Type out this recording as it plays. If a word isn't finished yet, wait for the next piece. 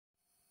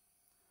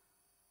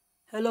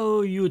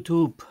Hello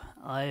YouTube,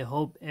 I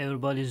hope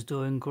everybody's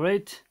doing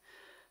great.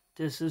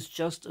 This is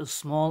just a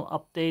small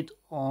update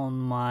on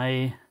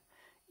my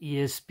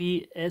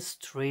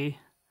ESP-S3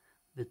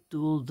 with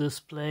dual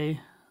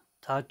display,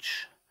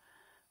 touch,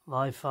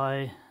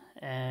 Wi-Fi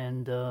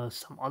and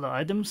some other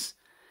items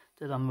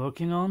that I'm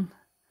working on.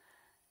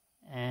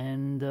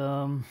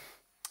 And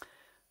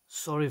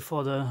sorry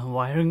for the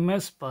wiring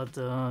mess, but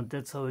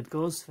that's how it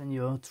goes when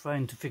you're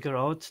trying to figure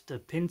out the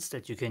pins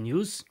that you can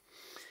use.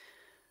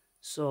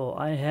 So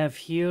I have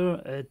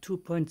here a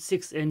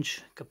 2.6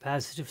 inch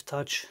capacitive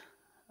touch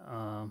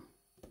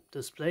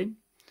display.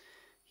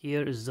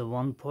 Here is the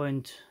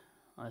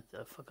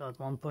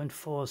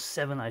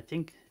 1.47 I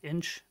think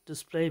inch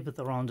display with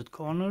the rounded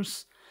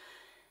corners,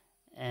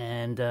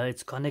 and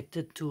it's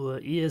connected to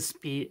a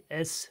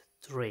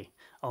ESP-S3.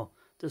 Oh,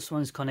 this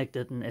one is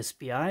connected in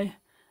SPI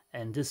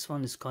and this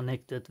one is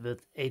connected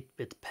with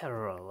 8-bit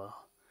parallel.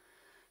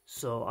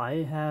 So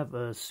I have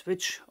a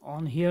switch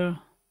on here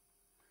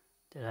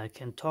that I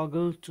can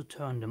toggle to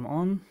turn them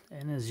on,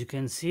 and as you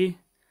can see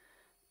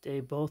they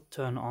both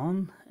turn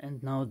on,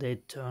 and now they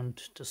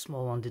turned, the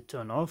small one did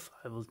turn off.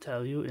 I will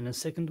tell you in a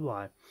second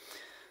why.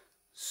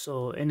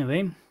 So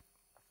anyway,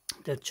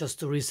 that's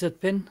just the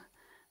reset pin,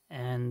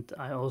 and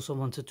I also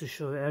wanted to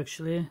show you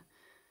actually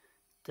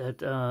that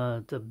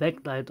the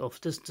backlight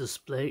of this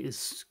display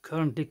is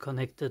currently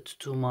connected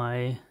to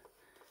my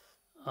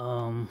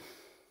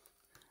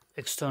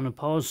external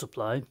power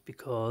supply,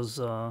 because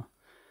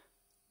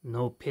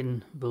no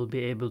pin will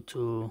be able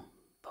to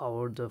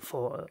power the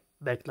 4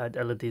 backlight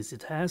LEDs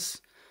it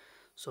has.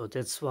 So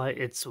that's why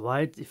it's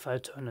white. If I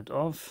turn it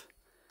off,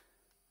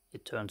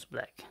 it turns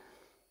black.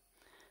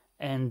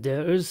 And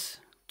there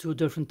is 2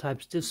 different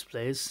types of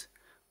displays.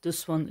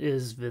 This one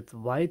is with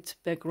white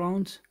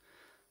background,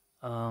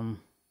 white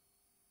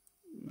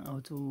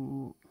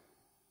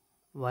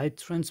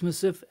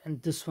transmissive,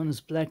 and this one is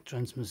black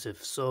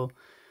transmissive. So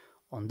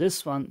on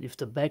this one, if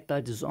the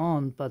backlight is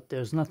on but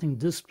there's nothing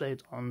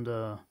displayed on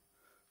the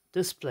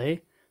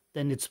display,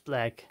 then it's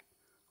black.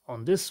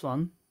 On this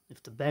one,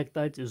 if the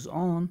backlight is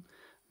on,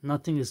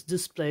 nothing is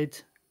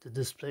displayed, the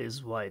display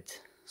is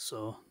white.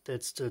 So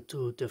that's the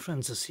 2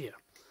 differences here.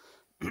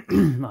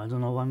 I don't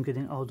know why I'm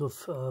getting out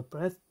of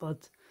breath,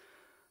 but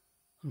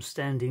I'm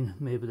standing,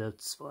 maybe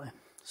that's why.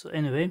 So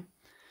anyway,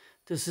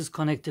 this is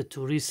connected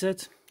to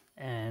reset,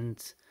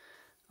 and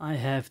I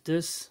have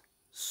this.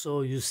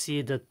 So you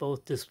see that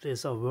both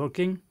displays are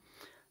working.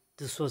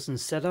 This was in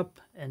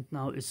setup and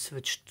now it's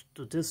switched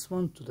to this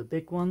one, to the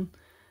big one,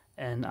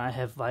 and I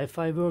have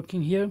Wi-Fi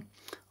working here.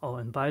 Oh,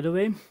 and by the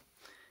way,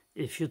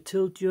 if you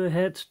tilt your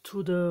head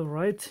to the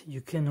right,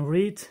 you can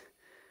read.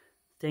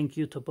 Thank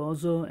you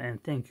Tobozo, and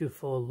thank you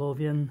for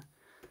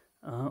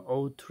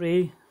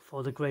Lovyan03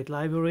 for the great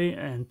library,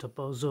 and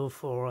Tobozo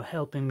for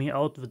helping me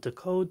out with the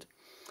code.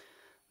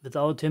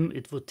 Without him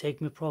it would take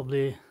me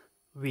probably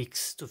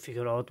weeks to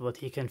figure out what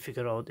he can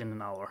figure out in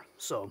an hour,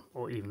 so,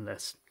 or even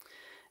less.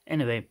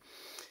 Anyway,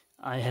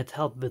 I had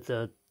help with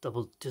the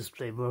double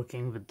display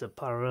working with the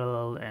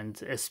parallel and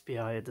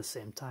SPI at the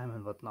same time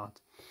and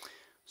whatnot.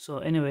 So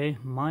anyway,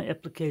 my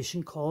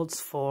application calls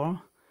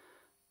for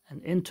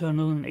an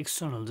internal and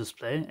external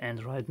display,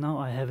 and right now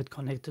I have it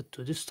connected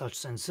to this touch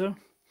sensor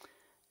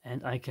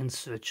and I can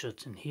switch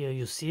it. And here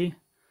you see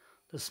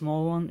the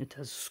small one, it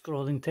has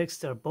scrolling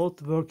text. They're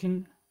both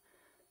working.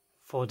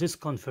 For this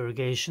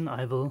configuration,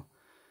 I will,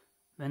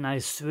 when I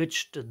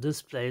switch the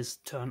displays,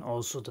 turn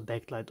also the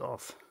backlight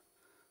off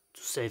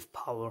to save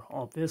power,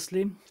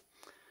 obviously.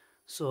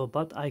 So,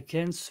 but I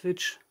can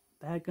switch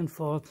back and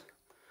forth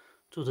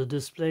to the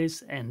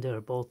displays and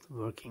they're both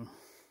working.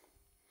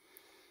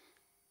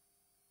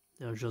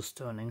 They're just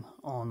turning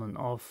on and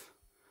off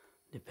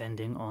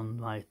depending on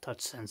my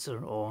touch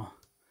sensor, or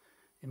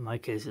in my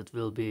case it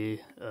will be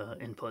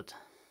input.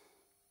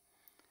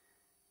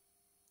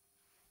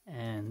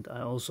 And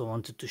I also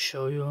wanted to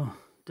show you,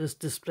 this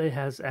display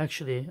has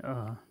actually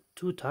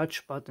 2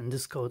 touch, but in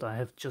this code I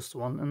have just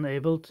 1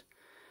 enabled,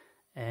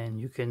 and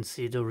you can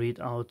see the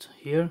readout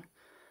here.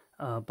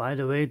 By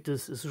the way,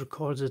 this is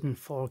recorded in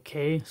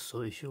 4K,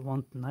 so if you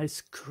want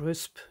nice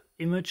crisp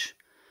image,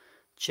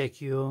 check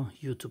your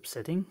YouTube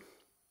setting.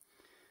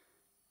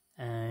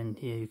 And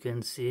here you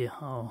can see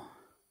how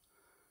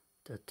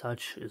the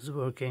touch is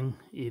working,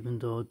 even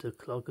though the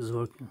clock is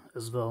working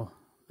as well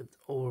with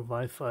over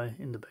Wi-Fi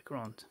in the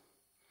background.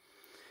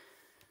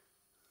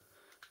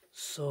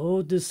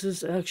 So this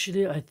is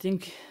actually, I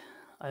think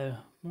I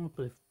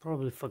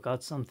probably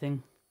forgot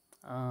something.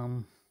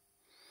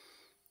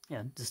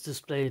 Yeah, this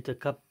display, the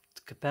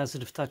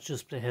capacitive touch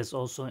display, has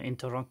also an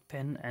interrupt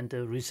pin and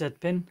a reset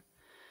pin.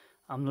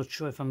 I'm not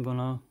sure if I'm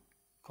gonna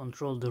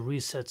control the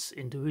resets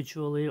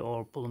individually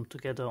or pull them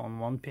together on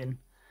 1 pin,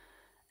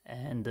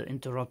 and the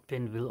interrupt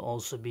pin will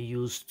also be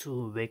used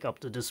to wake up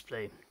the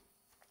display,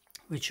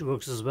 which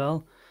works as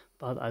well,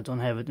 but I don't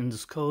have it in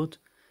this code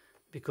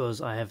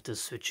because I have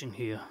this switching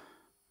here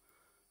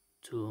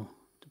to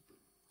the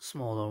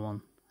smaller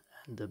one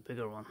and the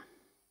bigger one,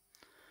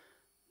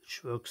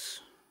 which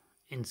works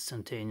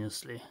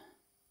instantaneously.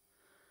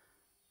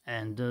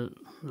 and the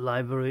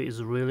library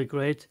is really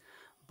great.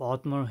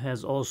 Bodmer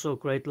has also a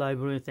great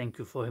library, thank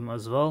you for him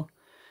as well.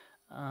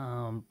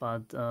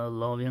 But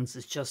Lovyan's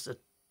is just a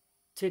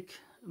tick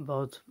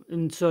about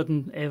in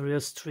certain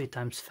areas 3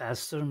 times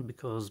faster,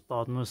 because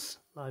Bodmer's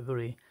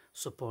library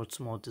supports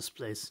more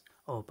displays.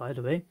 Oh, by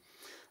the way,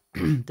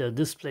 the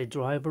display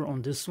driver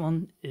on this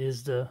one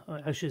is the,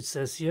 actually it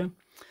says here,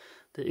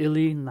 the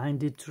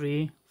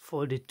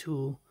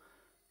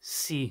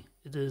ILI9342C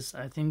it is,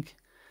 I think.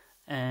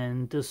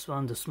 And this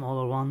one, the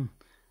smaller one,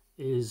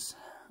 is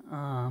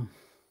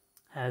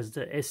has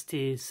the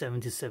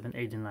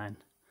ST7789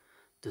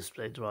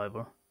 display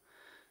driver,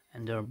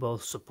 and they're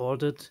both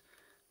supported.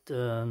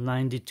 The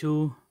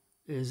 92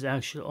 is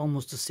actually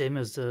almost the same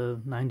as the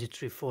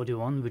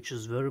 9341, which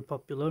is very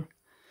popular.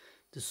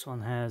 This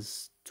one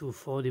has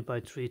 240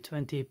 by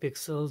 320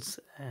 pixels,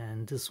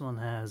 and this one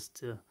has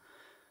the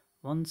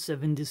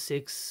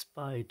 176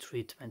 by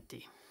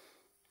 320.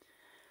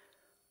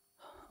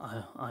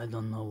 I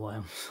don't know why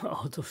I'm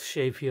out of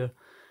shape here.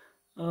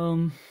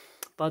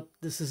 But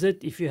this is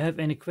it. If you have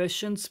any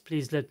questions,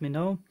 please let me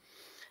know.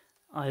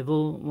 I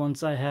will,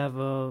 once I have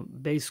a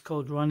base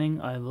code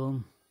running, I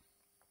will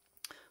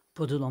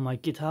put it on my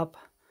GitHub.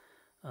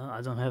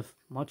 I don't have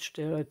much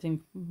there, I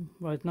think,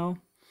 right now.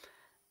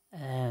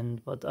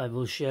 But I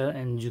will share,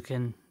 and you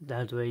can,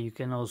 that way you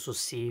can also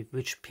see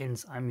which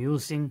pins I'm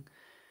using,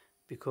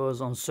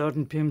 because on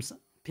certain pins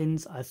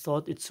I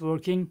thought it's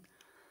working.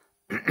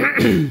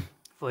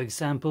 For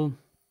example,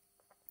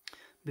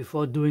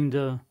 before doing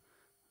the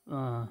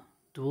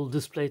dual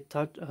display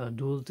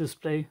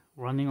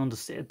running on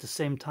at the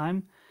same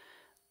time,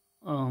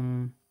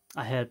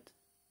 I had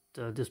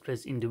the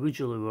displays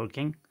individually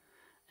working,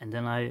 and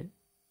then I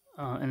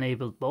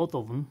enabled both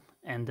of them,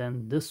 and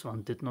then this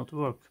one did not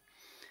work.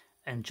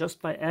 And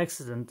just by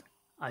accident,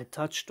 I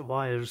touched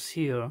wires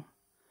here,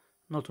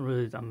 not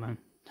really, I mean,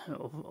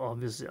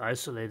 obviously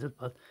isolated,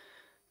 but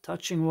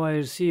touching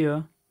wires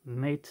here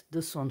made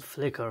this one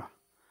flicker.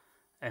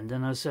 And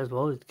then I said,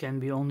 well, it can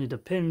be only the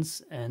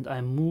pins, and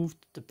I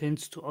moved the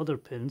pins to other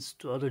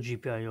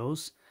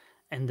GPIOs,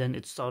 and then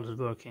it started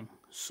working.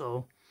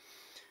 So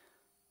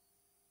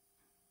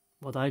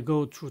what I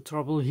go through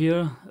trouble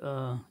here,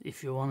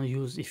 if you want to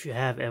use, if you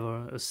have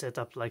ever a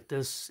setup like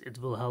this,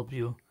 it will help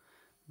you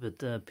with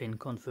the pin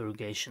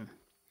configuration.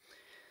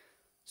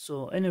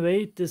 So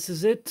anyway, this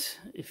is it.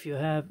 If you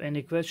have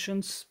any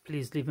questions,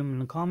 please leave them in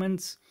the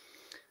comments.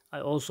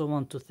 I also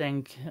want to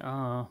thank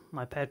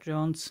my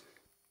Patreons.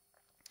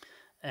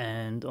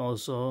 And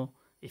also,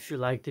 if you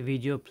like the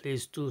video,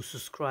 please do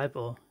subscribe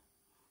or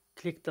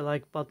click the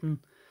like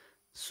button,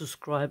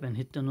 subscribe and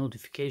hit the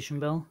notification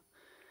bell.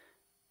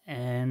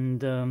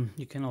 And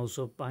you can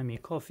also buy me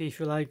coffee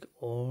if you like,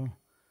 or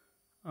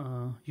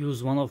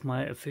use one of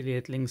my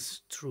affiliate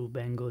links through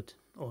Banggood,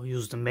 or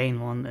use the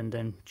main one and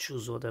then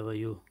choose whatever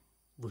you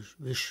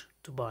wish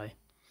to buy.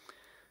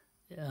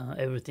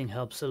 Everything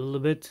helps a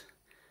little bit.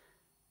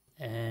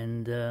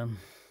 And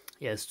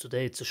yes,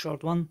 today it's a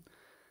short one.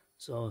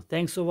 So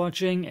thanks for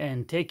watching,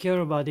 and take care,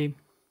 everybody.